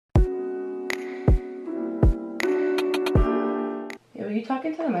you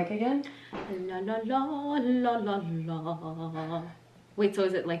talking to the mic again? La la la la la la. Wait, so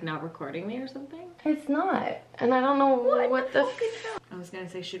is it like not recording me or something? It's not. And I don't know what the I was gonna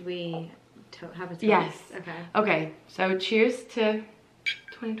say, should we have a toast? Yes. Okay. Okay, so cheers to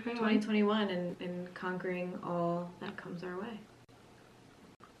 2021. 2021 and conquering all that comes our way.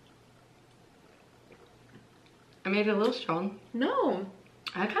 I made it a little strong. No.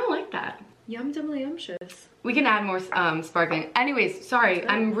 I kind of like that. Yum dibbly yumptious. We can add more sparkling. Anyways, sorry,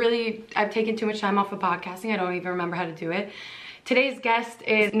 I've taken too much time off of podcasting. I don't even remember how to do it. Today's guest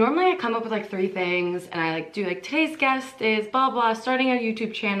is, normally I come up with like 3 things and I like do like, today's guest is blah blah, starting a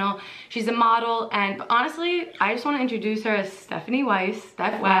YouTube channel. She's a model, and honestly, I just want to introduce her as Stephanie Weiss,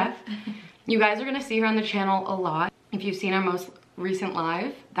 Stetphwef. You guys are gonna see her on the channel a lot. If you've seen our most recent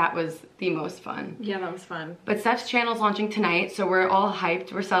live, that was the most fun. Yeah, that was fun. But Steph's channel's launching tonight, so we're all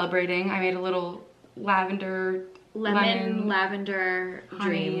hyped. We're celebrating. I made a little lemon lavender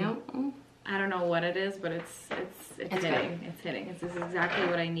dream. I don't know what it is, but it's hitting. It's hitting. This is exactly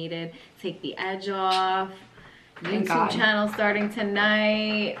what I needed. Take the edge off. YouTube channel starting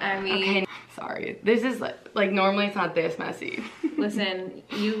tonight. I mean, okay, sorry. This is like normally it's not this messy. Listen,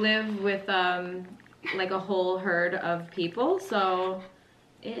 you live with like a whole herd of people, so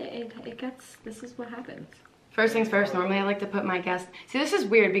it gets. This is what happens. First things first. Normally I like to put my guest. See, this is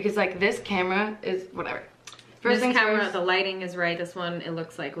weird because like this camera is whatever. First this camera, first, the lighting is right. This one, it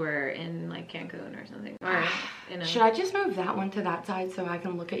looks like we're in like Cancun or something. Or in a... Should I just move that one to that side so I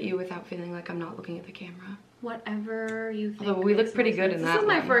can look at you without feeling like I'm not looking at the camera? Whatever you think. Although we look pretty good in that. This is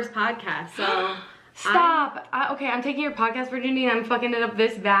my first podcast, so. Stop! Okay, I'm taking your podcast virginity and I'm fucking it up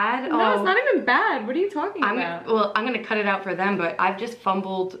this bad. No, it's not even bad. What are you talking about? Well, I'm gonna cut it out for them, but I've just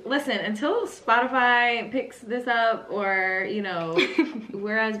fumbled. Listen, until Spotify picks this up or, you know,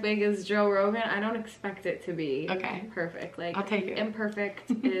 we're as big as Joe Rogan, I don't expect it to be perfect. Like, I'll take it.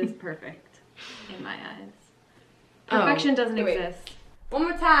 Imperfect is perfect in my eyes. Perfection doesn't exist. One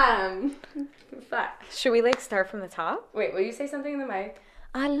more time. Fuck. Should we like start from the top? Wait, will you say something in the mic?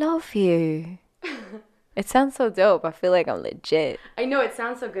 I love you. It sounds so dope. I feel like I'm legit. I know it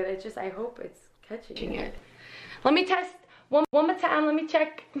sounds so good. It's just I hope it's catching it. Let me test one more time. Let me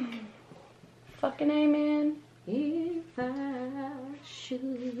check. Fucking amen. If I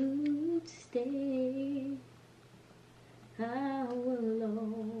should stay, I will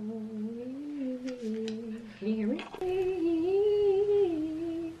always hear me.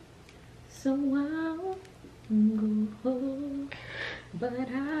 So I'll go, but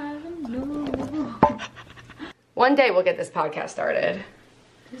I know. One day we'll get this podcast started.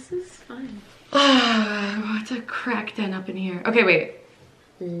 This is fun. What's a crack den up in here? Okay, wait.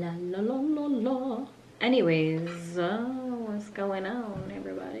 La la la la la. Anyways, what's going on,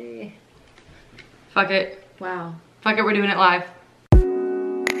 everybody? Fuck it. Wow. Fuck it, we're doing it live.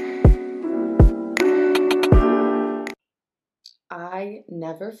 I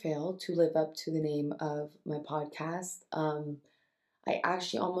never fail to live up to the name of my podcast. I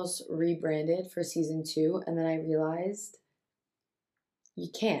actually almost rebranded for season 2, and then I realized you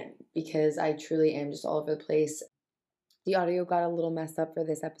can't because I truly am just all over the place. The audio got a little messed up for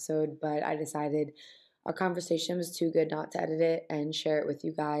this episode, but I decided our conversation was too good not to edit it and share it with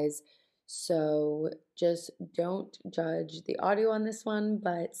you guys. So just don't judge the audio on this one,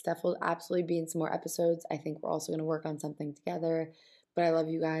 but Steph will absolutely be in some more episodes. I think we're also going to work on something together. But I love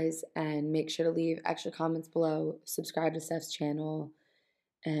you guys, and make sure to leave extra comments below, subscribe to Steph's channel,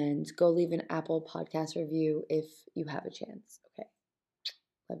 and go leave an Apple podcast review if you have a chance. Okay.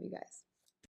 Love you guys.